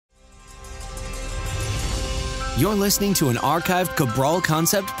You're listening to an archived Cabral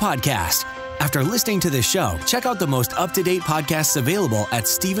Concept podcast. After listening to this show, check out the most up-to-date podcasts available at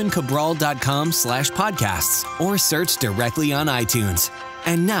stephencabral.com/podcasts or search directly on iTunes.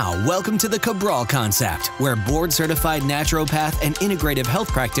 And now, welcome to the Cabral Concept, where board-certified naturopath and integrative health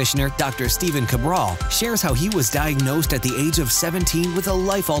practitioner Dr. Stephen Cabral shares how he was diagnosed at the age of 17 with a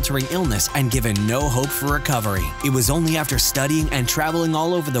life-altering illness and given no hope for recovery. It was only after studying and traveling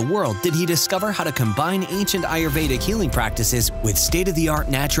all over the world did he discover how to combine ancient Ayurvedic healing practices with state-of-the-art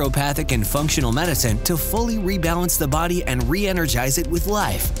naturopathic and functional medicine to fully rebalance the body and re-energize it with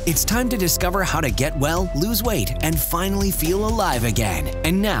life. It's time to discover how to get well, lose weight, and finally feel alive again.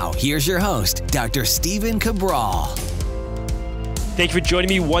 And now, here's your host, Dr. Stephen Cabral. Thank you for joining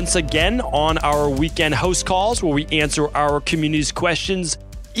me once again on our weekend house calls, where we answer our community's questions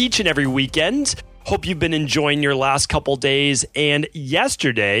each and every weekend. Hope you've been enjoying your last couple days and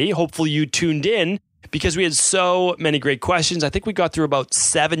yesterday. Hopefully you tuned in because we had so many great questions. I think we got through about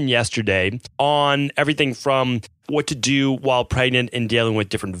 7 yesterday on everything from what to do while pregnant and dealing with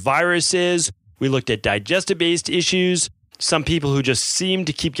different viruses. We looked at digestive-based issues. Some people who just seem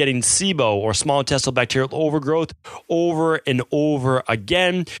to keep getting SIBO or small intestinal bacterial overgrowth over and over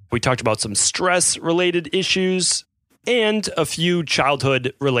again. We talked about some stress-related issues and a few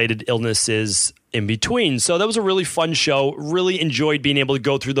childhood-related illnesses in between. So that was a really fun show. Really enjoyed being able to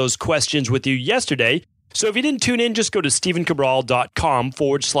go through those questions with you yesterday. So if you didn't tune in, just go to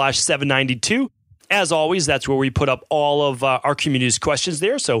stephencabral.com/792. As always, that's where we put up all of our community's questions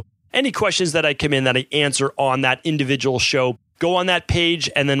there. So any questions that I come in that I answer on that individual show, go on that page.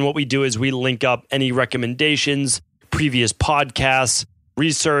 And then what we do is we link up any recommendations, previous podcasts,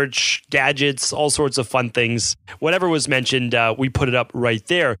 research, gadgets, all sorts of fun things. Whatever was mentioned, we put it up right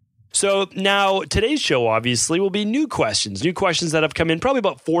there. So now today's show obviously will be new questions that have come in probably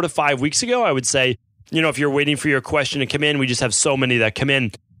about 4 to 5 weeks ago. I would say, if you're waiting for your question to come in, we just have so many that come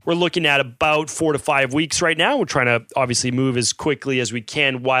in. We're looking at about 4 to 5 weeks right now. We're trying to obviously move as quickly as we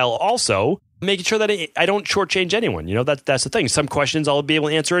can while also making sure that I don't shortchange anyone. That's the thing. Some questions I'll be able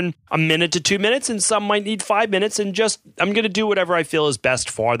to answer in a minute to 2 minutes, and some might need 5 minutes, and I'm going to do whatever I feel is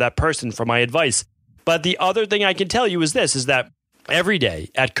best for that person for my advice. But the other thing I can tell you is that every day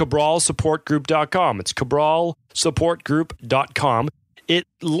at cabralsupportgroup.com, it's cabralsupportgroup.com, it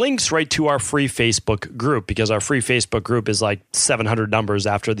links right to our free Facebook group because our free Facebook group is like 700 numbers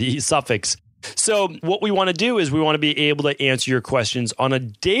after the suffix. So what we want to do is we want to be able to answer your questions on a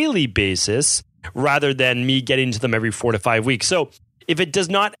daily basis rather than me getting to them every 4 to 5 weeks. So if it does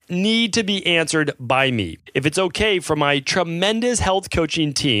not need to be answered by me, if it's okay for my tremendous health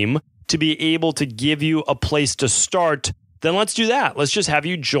coaching team to be able to give you a place to start, then let's do that. Let's just have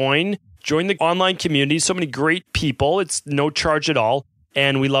you join the online community. So many great people. It's no charge at all.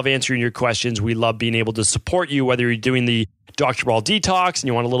 And we love answering your questions. We love being able to support you, whether you're doing the Dr. Cabral Detox and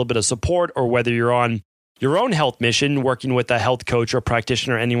you want a little bit of support, or whether you're on your own health mission, working with a health coach or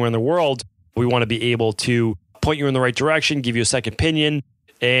practitioner anywhere in the world. We want to be able to point you in the right direction, give you a second opinion,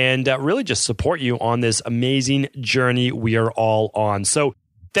 and really just support you on this amazing journey we are all on. So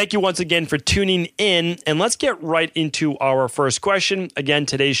thank you once again for tuning in. And let's get right into our first question. Again,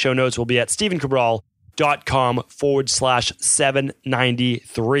 today's show notes will be at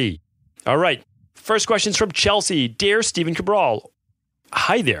stephencabral.com/793. All right. First question is from Chelsea. Dear Stephen Cabral,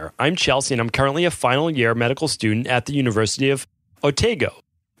 hi there. I'm Chelsea and I'm currently a final year medical student at the University of Otago.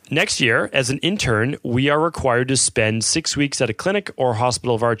 Next year, as an intern, we are required to spend 6 weeks at a clinic or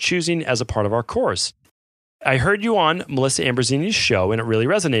hospital of our choosing as a part of our course. I heard you on Melissa Ambrosini's show and it really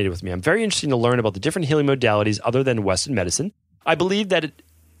resonated with me. I'm very interested to learn about the different healing modalities other than Western medicine. I believe that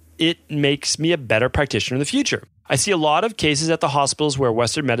it makes me a better practitioner in the future. I see a lot of cases at the hospitals where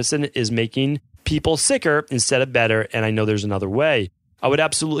Western medicine is making people sicker instead of better, and I know there's another way. I would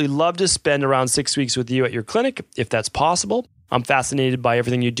absolutely love to spend around 6 weeks with you at your clinic, if that's possible. I'm fascinated by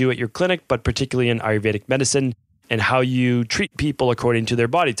everything you do at your clinic, but particularly in Ayurvedic medicine and how you treat people according to their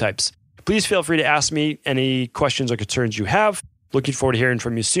body types. Please feel free to ask me any questions or concerns you have. Looking forward to hearing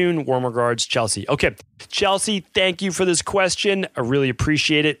from you soon. Warm regards, Chelsea. Okay, Chelsea, thank you for this question. I really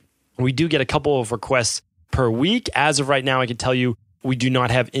appreciate it. We do get a couple of requests per week. As of right now, I can tell you we do not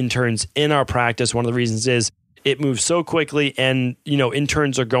have interns in our practice. One of the reasons is it moves so quickly, and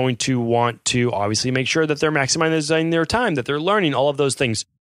interns are going to want to obviously make sure that they're maximizing their time, that they're learning all of those things.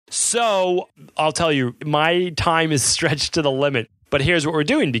 So I'll tell you, my time is stretched to the limit. But here's what we're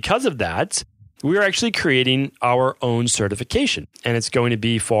doing. Because of that, we're actually creating our own certification, and it's going to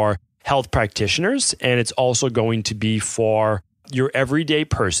be for health practitioners, and it's also going to be for your everyday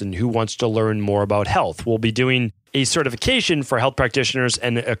person who wants to learn more about health. We'll be doing a certification for health practitioners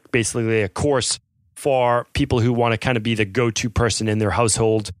and basically a course for people who want to kind of be the go-to person in their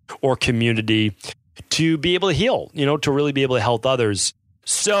household or community to be able to heal, to really be able to help others.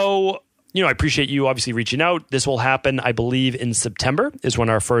 So, I appreciate you obviously reaching out. This will happen, I believe, in September is when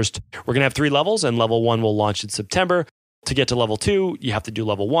we're going to have 3 levels, and level 1 will launch in September. To get to level 2, you have to do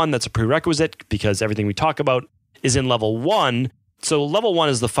level 1. That's a prerequisite because everything we talk about is in level 1. So level 1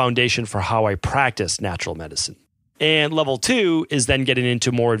 is the foundation for how I practice natural medicine. And level 2 is then getting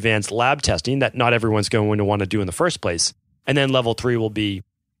into more advanced lab testing that not everyone's going to want to do in the first place. And then level 3 will be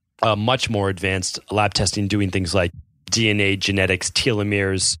much more advanced lab testing, doing things like DNA, genetics,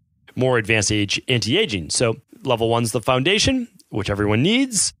 telomeres, more advanced anti-aging. So level 1 is the foundation, which everyone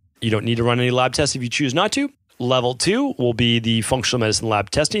needs. You don't need to run any lab tests if you choose not to. Level 2 will be the functional medicine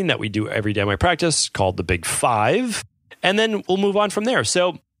lab testing that we do every day in my practice, called the Big 5. And then we'll move on from there.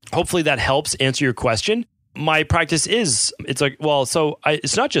 So hopefully that helps answer your question. My practice it's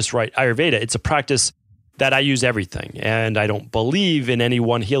not just Ayurveda. It's a practice that I use everything. And I don't believe in any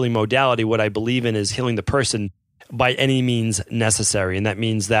one healing modality. What I believe in is healing the person by any means necessary. And that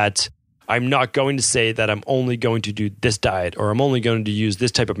means that I'm not going to say that I'm only going to do this diet or I'm only going to use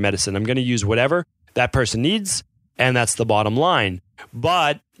this type of medicine. I'm going to use whatever that person needs. And that's the bottom line.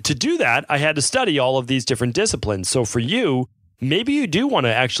 But to do that, I had to study all of these different disciplines. So for you, maybe you do want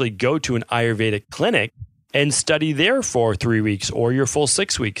to actually go to an Ayurvedic clinic and study there for 3 weeks or your full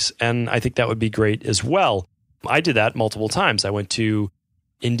 6 weeks. And I think that would be great as well. I did that multiple times. I went to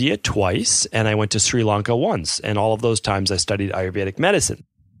India twice and I went to Sri Lanka once. And all of those times I studied Ayurvedic medicine.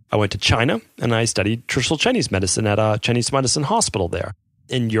 I went to China and I studied traditional Chinese medicine at a Chinese medicine hospital there.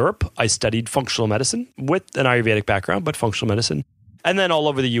 In Europe, I studied functional medicine with an Ayurvedic background, but functional medicine. And then all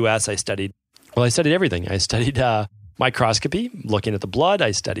over the US, I studied everything. I studied microscopy, looking at the blood.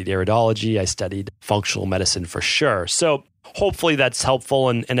 I studied iridology. I studied functional medicine for sure. So hopefully that's helpful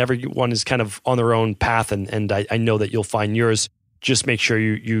and everyone is kind of on their own path. And I know that you'll find yours. Just make sure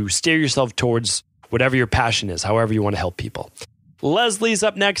you steer yourself towards whatever your passion is, however you want to help people. Leslie's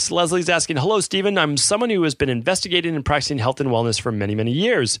up next. Leslie's asking, hello, Stephen. I'm someone who has been investigating and practicing health and wellness for many, many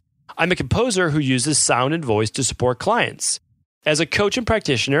years. I'm a composer who uses sound and voice to support clients. As a coach and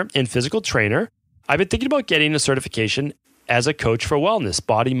practitioner and physical trainer, I've been thinking about getting a certification as a coach for wellness,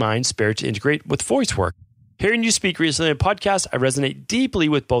 body, mind, spirit to integrate with voice work. Hearing you speak recently on a podcast, I resonate deeply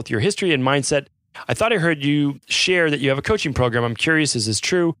with both your history and mindset. I thought I heard you share that you have a coaching program. I'm curious, is this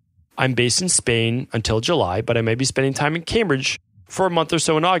true? I'm based in Spain until July, but I may be spending time in Cambridge for a month or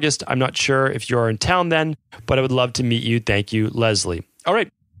so in August. I'm not sure if you're in town then, but I would love to meet you. Thank you, Leslie. All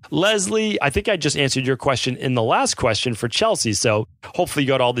right. Leslie, I think I just answered your question in the last question for Chelsea. So hopefully you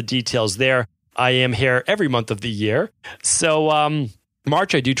got all the details there. I am here every month of the year. So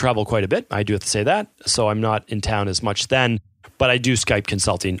March, I do travel quite a bit. I do have to say that. So I'm not in town as much then, but I do Skype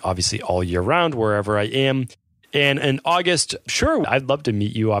consulting, obviously, all year round, wherever I am. And in August, sure, I'd love to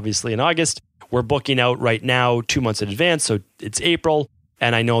meet you, obviously, in August. We're booking out right now 2 months in advance. So it's April.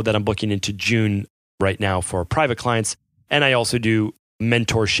 And I know that I'm booking into June right now for private clients. And I also do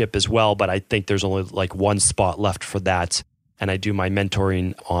mentorship as well. But I think there's only like one spot left for that. And I do my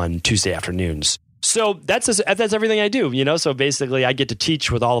mentoring on Tuesday afternoons. So that's everything I do, So basically, I get to teach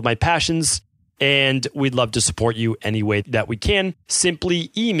with all of my passions. And we'd love to support you any way that we can.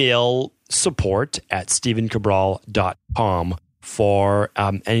 Simply email support@stephencabral.com for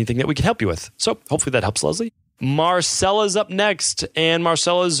anything that we can help you with. So hopefully that helps, Leslie. Marcella's up next. And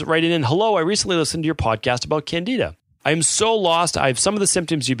Marcella's writing in, hello, I recently listened to your podcast about Candida. I am so lost. I have some of the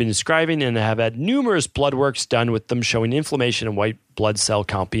symptoms you've been describing and have had numerous blood works done with them showing inflammation and white blood cell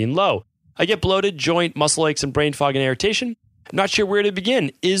count being low. I get bloated, joint, muscle aches, and brain fog and irritation. I'm not sure where to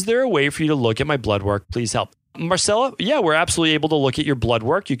begin. Is there a way for you to look at my blood work? Please help. Marcella, yeah, we're absolutely able to look at your blood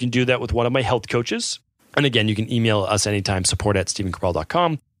work. You can do that with one of my health coaches. And again, you can email us anytime,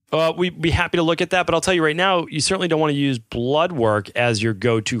 support@stephencabral.com. We'd be happy to look at that, but I'll tell you right now, you certainly don't want to use blood work as your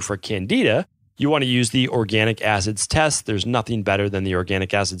go-to for Candida. You want to use the organic acids test. There's nothing better than the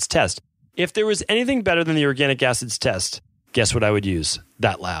organic acids test. If there was anything better than the organic acids test, guess what I would use?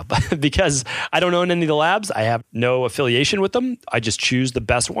 That lab. Because I don't own any of the labs. I have no affiliation with them. I just choose the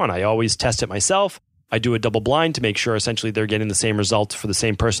best one. I always test it myself. I do a double blind to make sure essentially they're getting the same result for the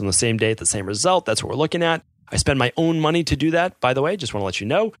same person on the same day at the same result. That's what we're looking at. I spend my own money to do that, by the way. Just want to let you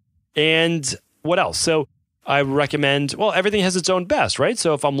know. And what else? So I recommend, everything has its own best, right?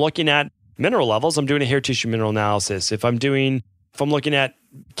 So if I'm looking at mineral levels, I'm doing a hair tissue mineral analysis. If I'm looking at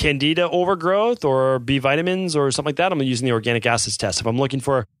Candida overgrowth or B vitamins or something like that, I'm using the organic acids test. If I'm looking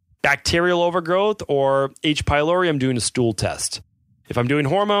for bacterial overgrowth or H. pylori, I'm doing a stool test. If I'm doing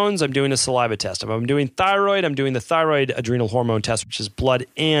hormones, I'm doing a saliva test. If I'm doing thyroid, I'm doing the thyroid adrenal hormone test, which is blood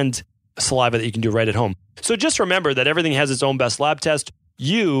and saliva that you can do right at home. So just remember that everything has its own best lab test.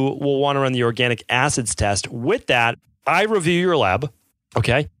 You will want to run the organic acids test. With that, I review your lab,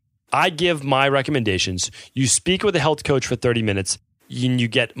 okay? I give my recommendations. You speak with a health coach for 30 minutes, and you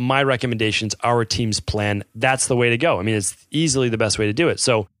get my recommendations, our team's plan. That's the way to go. I mean, it's easily the best way to do it.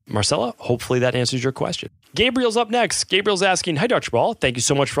 So, Marcella, hopefully that answers your question. Gabriel's up next. Gabriel's asking, hi, Dr. Cabral. Thank you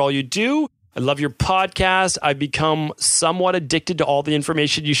so much for all you do. I love your podcast. I've become somewhat addicted to all the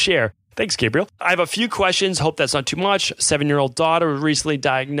information you share. Thanks, Gabriel. I have a few questions. Hope that's not too much. 7-year-old daughter recently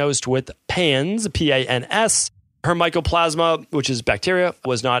diagnosed with PANS, P-A-N-S. Her mycoplasma, which is bacteria,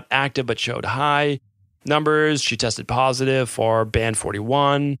 was not active but showed high numbers. She tested positive for band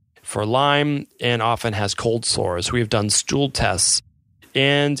 41 for Lyme and often has cold sores. We have done stool tests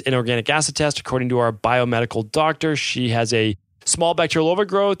and an organic acid test. According to our biomedical doctor, she has a small bacterial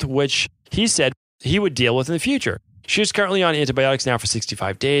overgrowth, which he said he would deal with in the future. She is currently on antibiotics now for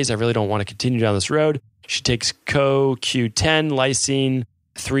 65 days. I really don't want to continue down this road. She takes CoQ10, lysine,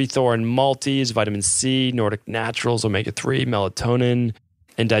 3-Thor maltese, vitamin C, Nordic Naturals, omega-3, melatonin,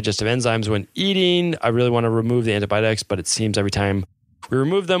 and digestive enzymes when eating. I really want to remove the antibiotics, but it seems every time we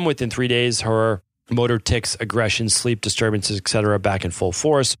remove them, within 3 days, her motor tics, aggression, sleep disturbances, etc., back in full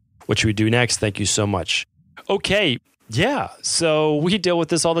force. What should we do next? Thank you so much. Okay, yeah, so we deal with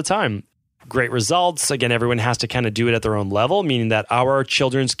this all the time. Great results. Again, everyone has to kind of do it at their own level, meaning that our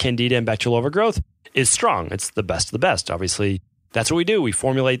children's Candida and bacterial overgrowth is strong. It's the best of the best. Obviously, that's what we do. We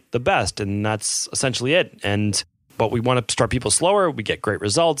formulate the best, and that's essentially it. But we want to start people slower. We get great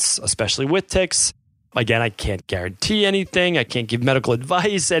results, especially with ticks. Again, I can't guarantee anything. I can't give medical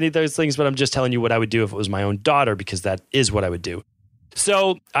advice, any of those things, but I'm just telling you what I would do if it was my own daughter, because that is what I would do.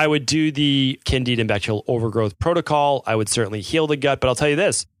 So I would do the Candida and bacterial overgrowth protocol. I would certainly heal the gut, but I'll tell you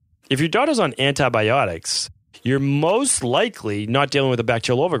this. If your daughter's on antibiotics, you're most likely not dealing with a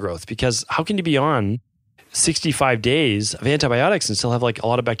bacterial overgrowth, because how can you be on 65 days of antibiotics and still have like a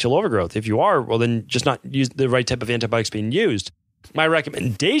lot of bacterial overgrowth? If you are, well, then just not use the right type of antibiotics being used. My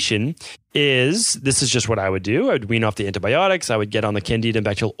recommendation is, this is just what I would do. I would wean off the antibiotics. I would get on the Candida and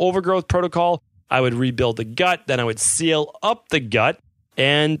bacterial overgrowth protocol. I would rebuild the gut. Then I would seal up the gut.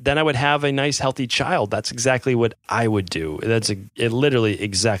 And then I would have a nice, healthy child. That's exactly what I would do. Literally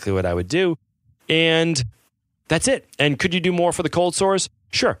exactly what I would do. And that's it. And could you do more for the cold sores?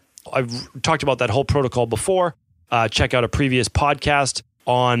 Sure. I've talked about that whole protocol before. Check out a previous podcast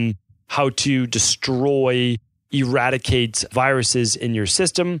on how to eradicate viruses in your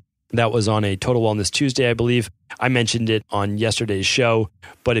system. That was on a Total Wellness Tuesday, I believe. I mentioned it on yesterday's show.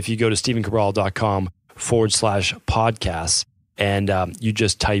 But if you go to stephencabral.com/podcasts, and you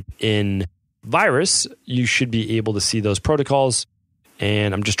just type in virus, you should be able to see those protocols.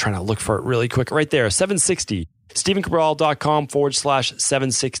 And I'm just trying to look for it really quick. Right there, 760,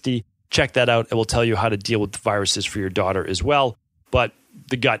 stephencabral.com/760. Check that out. It will tell you how to deal with viruses for your daughter as well. But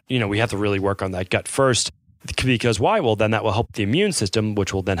the gut, we have to really work on that gut first. Because why? Well, then that will help the immune system,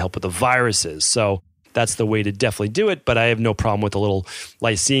 which will then help with the viruses. So that's the way to definitely do it. But I have no problem with a little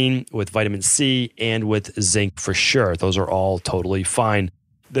lysine, with vitamin C, and with zinc for sure. Those are all totally fine.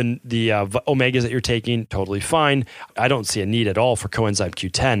 The omegas that you're taking, totally fine. I don't see a need at all for coenzyme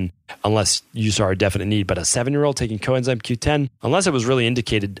Q10 unless you saw a definite need. But a 7-year-old taking coenzyme Q10, unless it was really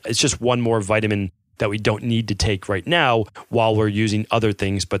indicated, it's just one more vitamin that we don't need to take right now while we're using other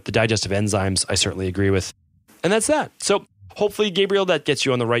things. But the digestive enzymes, I certainly agree with. And that's that. So hopefully, Gabriel, that gets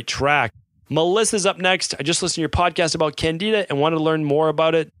you on the right track. Melissa's up next. I just listened to your podcast about Candida and wanted to learn more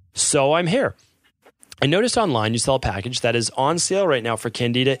about it, so I'm here. I noticed online you sell a package that is on sale right now for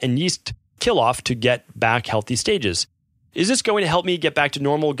Candida and yeast kill-off to get back healthy stages. Is this going to help me get back to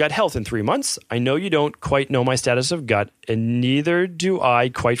normal gut health in 3 months? I know you don't quite know my status of gut, and neither do I,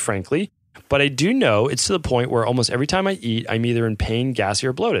 quite frankly, but I do know it's to the point where almost every time I eat, I'm either in pain, gassy,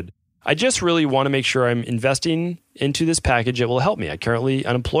 or bloated. I just really want to make sure I'm investing into this package. It will help me. I'm currently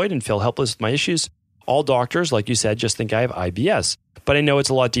unemployed and feel helpless with my issues. All doctors, like you said, just think I have IBS. But I know it's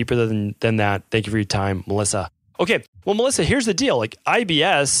a lot deeper than that. Thank you for your time, Melissa. Okay, well, Melissa, here's the deal. Like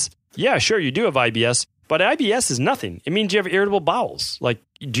IBS, yeah, sure, you do have IBS, but IBS is nothing. It means you have irritable bowels. Like,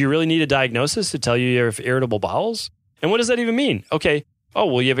 do you really need a diagnosis to tell you you have irritable bowels? And what does that even mean? Okay, oh,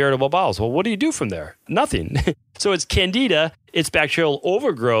 well, you have irritable bowels. Well, what do you do from there? Nothing. So it's Candida, it's bacterial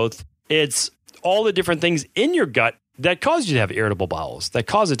overgrowth, it's all the different things in your gut that cause you to have irritable bowels, that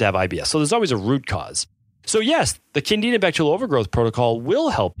cause it to have IBS. So there's always a root cause. So yes, the Candida bacterial overgrowth protocol will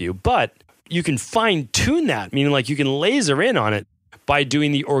help you, but you can fine tune that, meaning like you can laser in on it by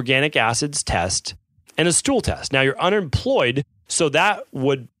doing the organic acids test and a stool test. Now you're unemployed, so that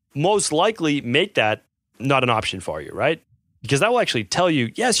would most likely make that not an option for you, right? because that will actually tell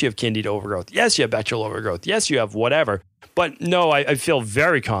you, yes, you have Candida overgrowth. Yes, you have bacterial overgrowth. Yes, you have whatever. But no, I feel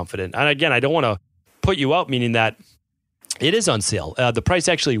very confident. And again, I don't want to put you out, meaning that it is on sale. The price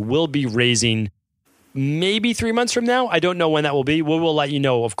actually will be raising maybe 3 months from now. I don't know when that will be. We will let you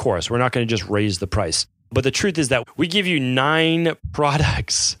know, of course. We're not going to just raise the price. But the truth is that we give you 9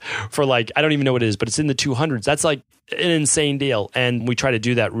 products for I don't even know what it is, but it's in the 200s. That's like an insane deal. And we try to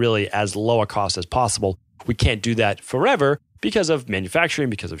do that really as low a cost as possible. We can't do that forever because of manufacturing,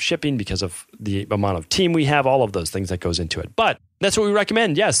 because of shipping, because of the amount of team we have, all of those things that goes into it. But that's what we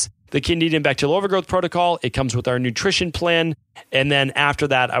recommend. Yes, the Candida and bacterial overgrowth protocol. It comes with our nutrition plan. And then after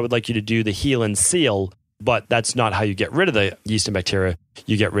that, I would like you to do the heal and seal. But that's not how you get rid of the yeast and bacteria.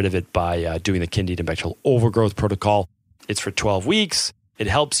 You get rid of it by doing the Candida and bacterial overgrowth protocol. It's for 12 weeks. It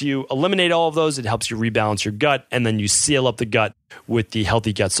helps you eliminate all of those. It helps you rebalance your gut. And then you seal up the gut with the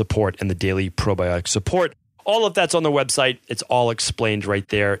healthy gut support and the daily probiotic support. All of that's on the website. It's all explained right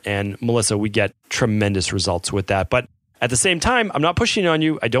there. And Melissa, we get tremendous results with that. But at the same time, I'm not pushing it on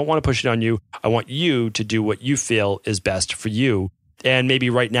you. I don't want to push it on you. I want you to do what you feel is best for you. And maybe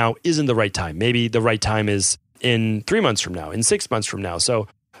right now isn't the right time. Maybe the right time is in 3 months from now, in 6 months from now. So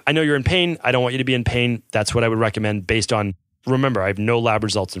I know you're in pain. I don't want you to be in pain. That's what I would recommend based on, remember, I have no lab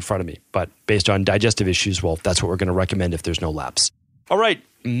results in front of me, but based on digestive issues, well, that's what we're going to recommend if there's no labs. All right.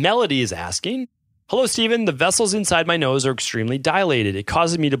 Melody is asking, hello, Stephen. The vessels inside my nose are extremely dilated. It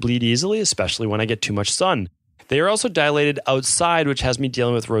causes me to bleed easily, especially when I get too much sun. They are also dilated outside, which has me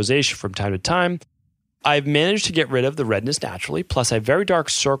dealing with rosacea from time to time. I've managed to get rid of the redness naturally. Plus, I have very dark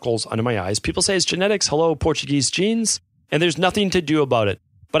circles under my eyes. People say it's genetics. Hello, Portuguese genes. And there's nothing to do about it.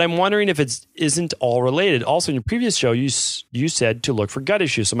 But I'm wondering if it isn't all related. Also, in your previous show, you said to look for gut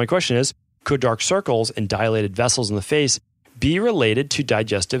issues. So my question is, could dark circles and dilated vessels in the face be related to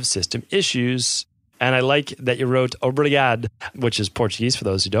digestive system issues? And I like that you wrote obrigado, which is Portuguese for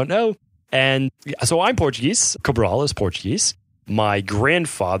those who don't know. And so I'm Portuguese. Cabral is Portuguese. My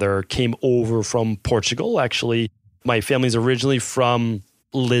grandfather came over from Portugal. Actually, my family's originally from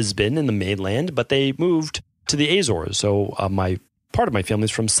Lisbon in the mainland, but they moved to the Azores. So part of my family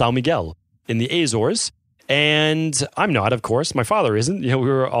is from São Miguel in the Azores. And I'm not, of course. My father isn't. We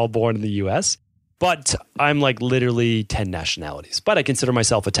were all born in the U.S. But I'm like literally 10 nationalities. But I consider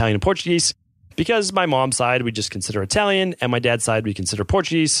myself Italian and Portuguese because my mom's side, we just consider Italian. And my dad's side, we consider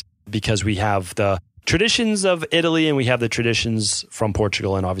Portuguese because we have the traditions of Italy and we have the traditions from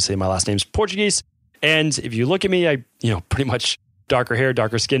Portugal. And obviously my last name's Portuguese. And if you look at me, I pretty much darker hair,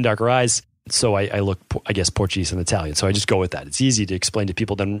 darker skin, darker eyes. So I look, I guess, Portuguese and Italian. So I just go with that. It's easy to explain to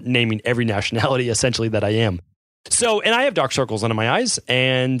people than naming every nationality essentially that I am. So, and I have dark circles under my eyes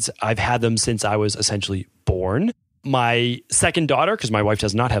and I've had them since I was essentially born. My second daughter, because my wife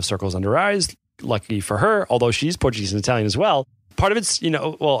does not have circles under her eyes, lucky for her, although she's Portuguese and Italian as well. Part of it's,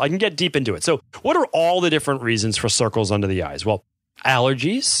 I can get deep into it. So what are all the different reasons for circles under the eyes? Well,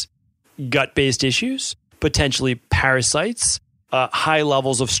 allergies, gut-based issues, potentially parasites, high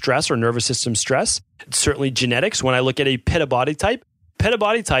levels of stress or nervous system stress, certainly genetics. When I look at a pitta body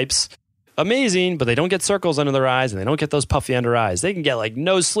types, amazing, but they don't get circles under their eyes and they don't get those puffy under eyes. They can get like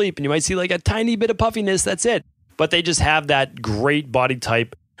no sleep and you might see like a tiny bit of puffiness. That's it. But they just have that great body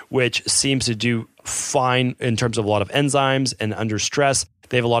type, which seems to do fine in terms of a lot of enzymes and under stress.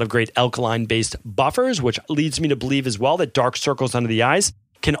 They have a lot of great alkaline-based buffers, which leads me to believe as well that dark circles under the eyes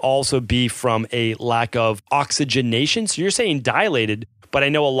can also be from a lack of oxygenation. So you're saying dilated, but I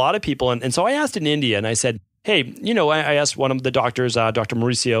know a lot of people, and so I asked in India and I said, hey, I asked one of the doctors, Dr.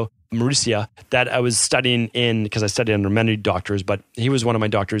 Mauricia, that I was studying in, because I studied under many doctors, but he was one of my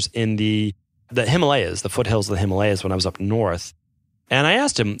doctors in the Himalayas, the foothills of the Himalayas when I was up north. And I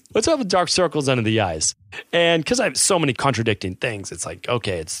asked him, what's up with dark circles under the eyes? And because I have so many contradicting things, it's like,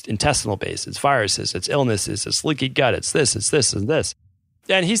 okay, it's intestinal based, it's viruses, it's illnesses, it's leaky gut, it's this, and this.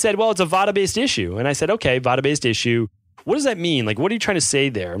 And he said, well, it's a Vata-based issue. And I said, okay, Vata-based issue. What does that mean? Like, what are you trying to say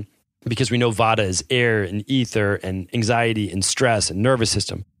there? Because we know Vata is air and ether and anxiety and stress and nervous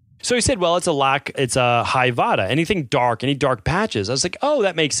system. So he said, well, it's a high Vata. Anything dark, any dark patches. I was like, oh,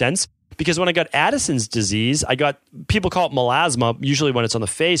 that makes sense. Because when I got Addison's disease, people call it melasma, usually when it's on the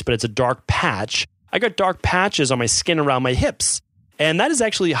face, but it's a dark patch. I got dark patches on my skin around my hips. And that is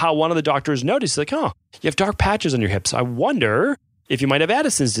actually how one of the doctors noticed, like, oh, you have dark patches on your hips. I wonder if you might have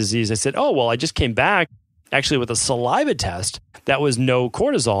Addison's disease. I said, oh, well, I just came back actually with a saliva test that was no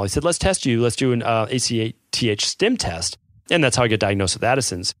cortisol. He said, let's test you. Let's do an ACTH stim test. And that's how I got diagnosed with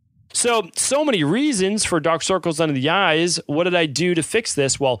Addison's. So many reasons for dark circles under the eyes. What did I do to fix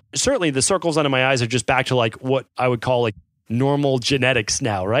this? Well, certainly the circles under my eyes are just back to like what I would call like normal genetics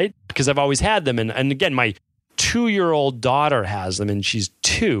now, right? Because I've always had them. And again, my 2-year-old daughter has them and she's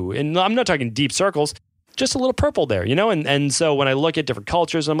 2. And I'm not talking deep circles, just a little purple there, And so when I look at different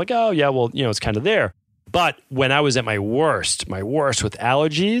cultures, I'm like, oh yeah, well, it's kind of there. But when I was at my worst with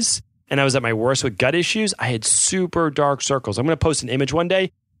allergies, and I was at my worst with gut issues, I had super dark circles. I'm going to post an image one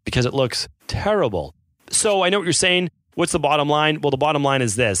day because it looks terrible. So I know what you're saying. What's the bottom line? Well, the bottom line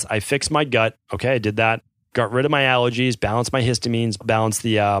is this. I fixed my gut. Okay, I did that. Got rid of my allergies, balanced my histamines, balanced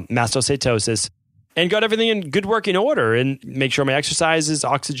the mastocytosis, and got everything in good working order and make sure my exercise is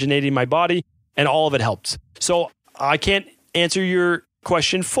oxygenating my body, and all of it helps. So I can't answer your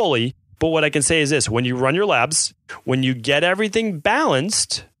question fully, but what I can say is this. When you run your labs, when you get everything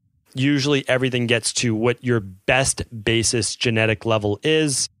balanced, usually everything gets to what your best basis genetic level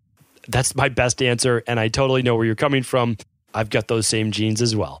is. That's my best answer, and I totally know where you're coming from. I've got those same genes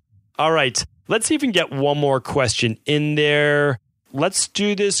as well. All right, let's see if we can get one more question in there. Let's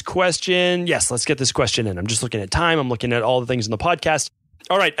do this question. Yes, let's get this question in. I'm just looking at time. I'm looking at all the things in the podcast.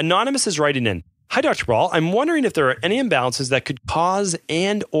 All right, Anonymous is writing in. Hi, Dr. Cabral. I'm wondering if there are any imbalances that could cause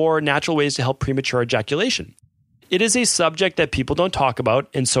and or natural ways to help premature ejaculation. It is a subject that people don't talk about,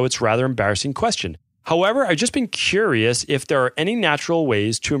 and so it's a rather embarrassing question. However, I've just been curious if there are any natural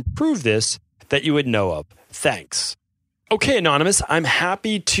ways to improve this that you would know of. Thanks. Okay, Anonymous, I'm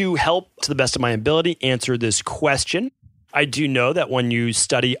happy to help to the best of my ability answer this question. I do know that when you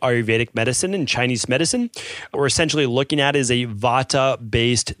study Ayurvedic medicine and Chinese medicine, what we're essentially looking at is a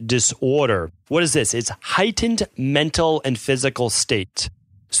Vata-based disorder. What is this? It's heightened mental and physical state.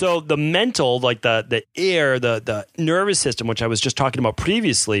 So the mental, like the nervous system, which I was just talking about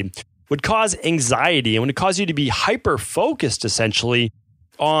previously, would cause anxiety and would cause you to be hyper-focused essentially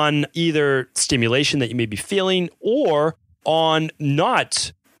on either stimulation that you may be feeling or on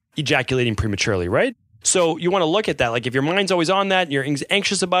not ejaculating prematurely, right? So you want to look at that. Like if your mind's always on that, you're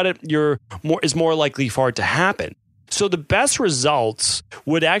anxious about it, is more likely for it to happen. So the best results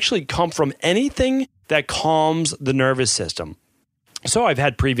would actually come from anything that calms the nervous system. So I've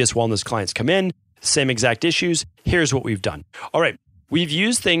had previous wellness clients come in, same exact issues. Here's what we've done. All right. We've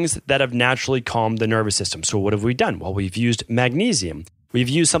used things that have naturally calmed the nervous system. So what have we done? Well, we've used magnesium. We've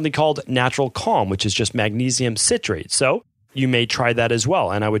used something called Natural Calm, which is just magnesium citrate. So you may try that as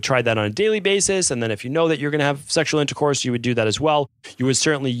well. And I would try that on a daily basis. And then if you know that you're going to have sexual intercourse, you would do that as well. You would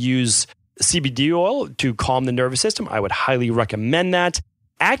certainly use CBD oil to calm the nervous system. I would highly recommend that.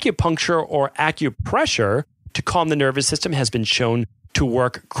 Acupuncture or acupressure to calm the nervous system has been shown to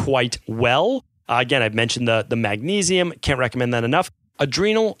work quite well. Again, I've mentioned the magnesium. Can't recommend that enough.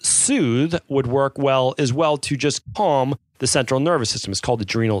 Adrenal Soothe would work well as well to just calm the central nervous system. It's called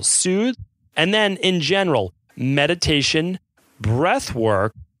Adrenal Soothe. And then in general, meditation, breath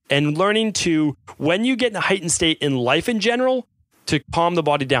work, and learning to, when you get in a heightened state in life in general, to calm the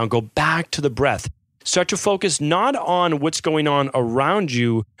body down, go back to the breath. Start to focus not on what's going on around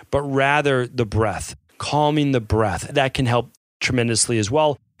you, but rather the breath, calming the breath. That can help tremendously as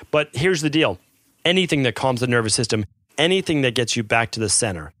well. But here's the deal. Anything that calms the nervous system, anything that gets you back to the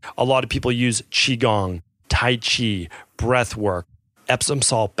center. A lot of people use Qigong, Tai Chi, breath work, Epsom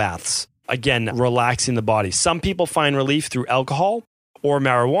salt baths. Again, relaxing the body. Some people find relief through alcohol or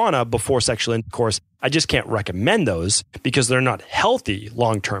marijuana before sexual intercourse. I just can't recommend those because they're not healthy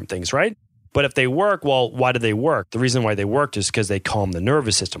long-term things, right? But if they work, well, why do they work? The reason why they work is because they calm the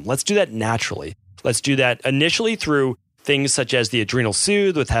nervous system. Let's do that naturally. Let's do that initially through things such as the Adrenal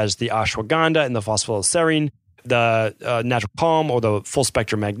Soothe, which has the ashwagandha and the phosphatidylserine, the Natural Calm or the full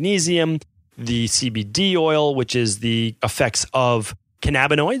spectrum magnesium, the CBD oil, which is the effects of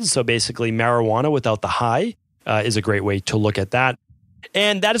cannabinoids. So basically marijuana without the high is a great way to look at that.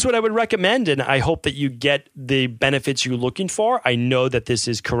 And that is what I would recommend. And I hope that you get the benefits you're looking for. I know that this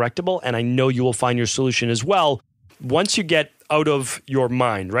is correctable and I know you will find your solution as well. Once you get out of your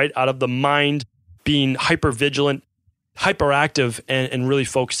mind, right? Out of the mind being hypervigilant, hyperactive, and really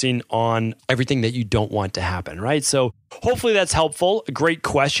focusing on everything that you don't want to happen, right? So hopefully that's helpful. A great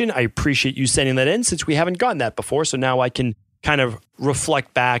question. I appreciate you sending that in since we haven't gotten that before. So now I can kind of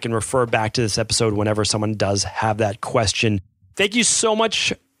reflect back and refer back to this episode whenever someone does have that question. Thank you so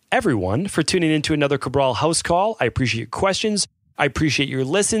much, everyone, for tuning into another Cabral House Call. I appreciate your questions. I appreciate your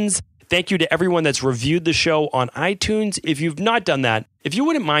listens. Thank you to everyone that's reviewed the show on iTunes. If you've not done that, if you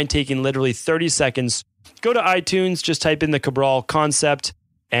wouldn't mind taking literally 30 seconds, go to iTunes, just type in the Cabral concept.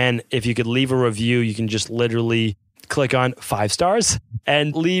 And if you could leave a review, you can just literally click on 5 stars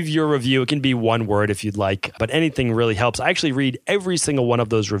and leave your review. It can be one word if you'd like, but anything really helps. I actually read every single one of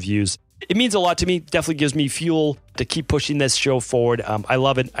those reviews. It means a lot to me. Definitely gives me fuel to keep pushing this show forward. I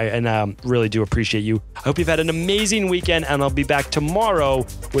love it, and really do appreciate you. I hope you've had an amazing weekend, and I'll be back tomorrow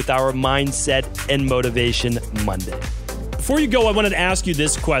with our Mindset and Motivation Monday. Before you go, I wanted to ask you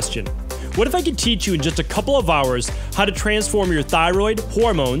this question. What if I could teach you in just a couple of hours how to transform your thyroid,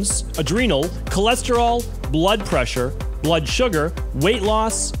 hormones, adrenal, cholesterol, blood pressure, blood sugar, weight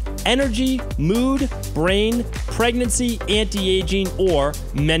loss, energy, mood, brain, pregnancy, anti-aging, or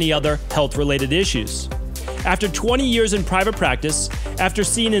many other health-related issues? After 20 years in private practice, after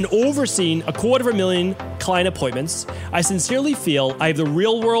seeing and overseeing 250,000 client appointments, I sincerely feel I have the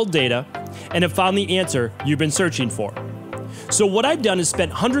real-world data and have found the answer you've been searching for. So what I've done is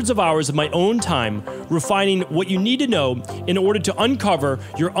spent hundreds of hours of my own time refining what you need to know in order to uncover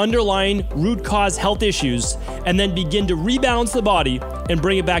your underlying root cause health issues and then begin to rebalance the body and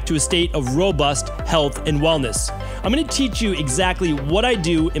bring it back to a state of robust health and wellness. I'm going to teach you exactly what I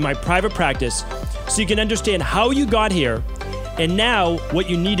do in my private practice so you can understand how you got here and now what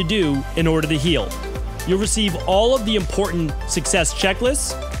you need to do in order to heal. You'll receive all of the important success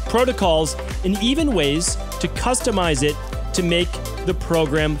checklists, protocols, and even ways to customize it to make the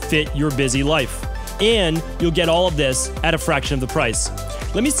program fit your busy life. And you'll get all of this at a fraction of the price.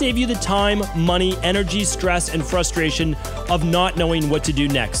 Let me save you the time, money, energy, stress, and frustration of not knowing what to do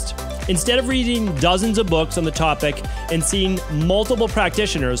next. Instead of reading dozens of books on the topic and seeing multiple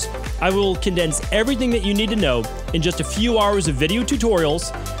practitioners, I will condense everything that you need to know in just a few hours of video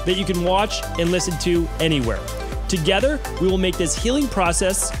tutorials that you can watch and listen to anywhere. Together, we will make this healing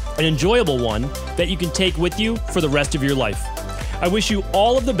process an enjoyable one that you can take with you for the rest of your life. I wish you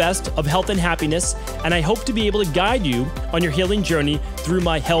all of the best of health and happiness, and I hope to be able to guide you on your healing journey through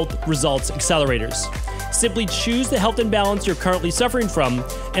my Health Results Accelerators. Simply choose the health imbalance you're currently suffering from,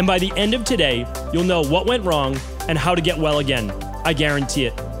 and by the end of today, you'll know what went wrong and how to get well again. I guarantee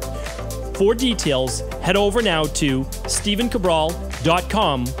it. For details, head over now to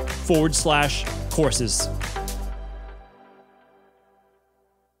stevencabral.com/courses.